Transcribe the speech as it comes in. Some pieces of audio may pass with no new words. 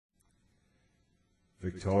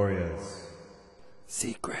Victoria's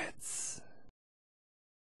Secrets.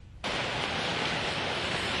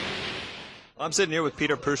 I'm sitting here with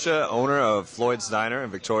Peter Prusha, owner of Floyd's Diner in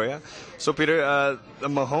Victoria. So, Peter, the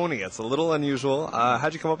Mahoney, it's a little unusual.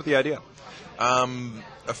 How'd you come up with the idea? A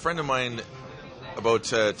friend of mine, about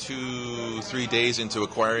 2-3 days into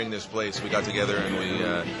acquiring this place, we got together and we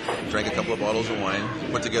drank a couple of bottles of wine,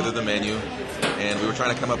 put together the menu, and we were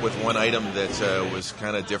trying to come up with one item that was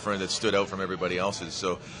kind of different, that stood out from everybody else's.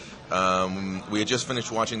 So we had just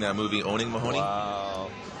finished watching that movie, Owning Mahoney.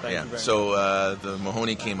 Wow. Thank you very So the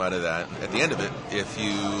Mahoney came out of that. At the end of it, if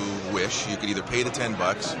you wish, you could either pay the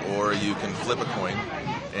 $10 or you can flip a coin,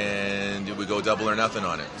 and we go double or nothing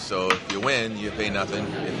on it. So if you win, you pay nothing.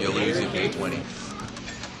 If you lose, you pay 20.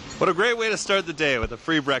 What a great way to start the day with a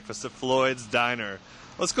free breakfast at Floyd's Diner.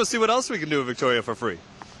 Let's go see what else we can do in Victoria for free.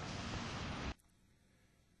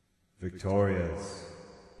 Victoria's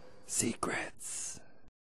Secrets.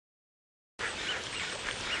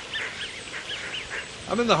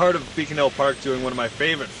 I'm in the heart of Beacon Hill Park doing one of my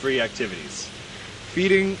favorite free activities,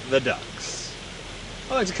 feeding the ducks.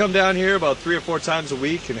 I like to come down here about 3 or 4 times a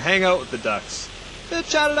week and hang out with the ducks.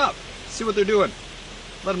 Chat it up, see what they're doing.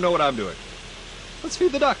 Let them know what I'm doing. Let's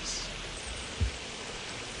feed the ducks.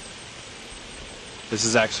 This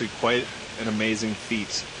is actually quite an amazing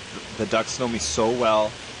feat. The ducks know me so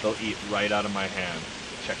well, they'll eat right out of my hand.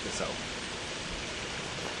 Check this out.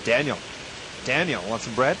 Daniel, want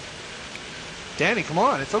some bread? Danny, come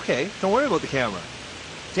on, it's okay. Don't worry about the camera.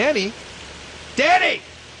 Danny,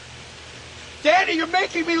 you're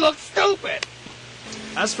making me look stupid!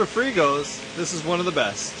 As for free goes, this is one of the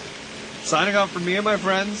best. Signing off from me and my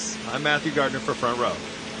friends, I'm Matthew Gardner for Front Row.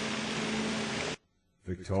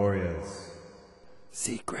 Victoria's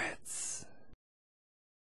Secrets.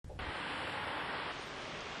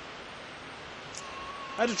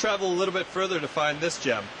 I had to travel a little bit further to find this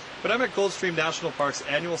gem, but I'm at Coldstream National Park's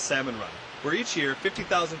annual salmon run, where each year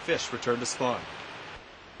 50,000 fish return to spawn.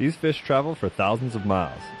 These fish travel for thousands of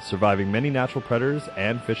miles, surviving many natural predators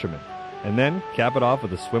and fishermen, and then cap it off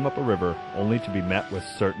with a swim up a river only to be met with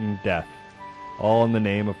certain death, all in the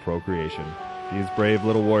name of procreation. These brave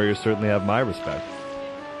little warriors certainly have my respect.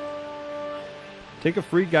 Take a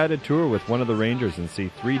free guided tour with one of the rangers and see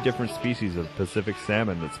 3 different species of Pacific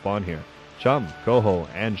salmon that spawn here: chum, coho,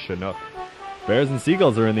 and chinook. Bears and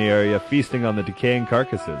seagulls are in the area feasting on the decaying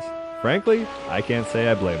carcasses. Frankly, I can't say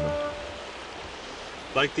I blame them.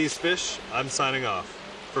 Like these fish, I'm signing off.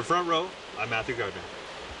 For Front Row, I'm Matthew Gardner.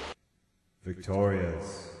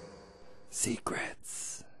 Victoria's Secrets.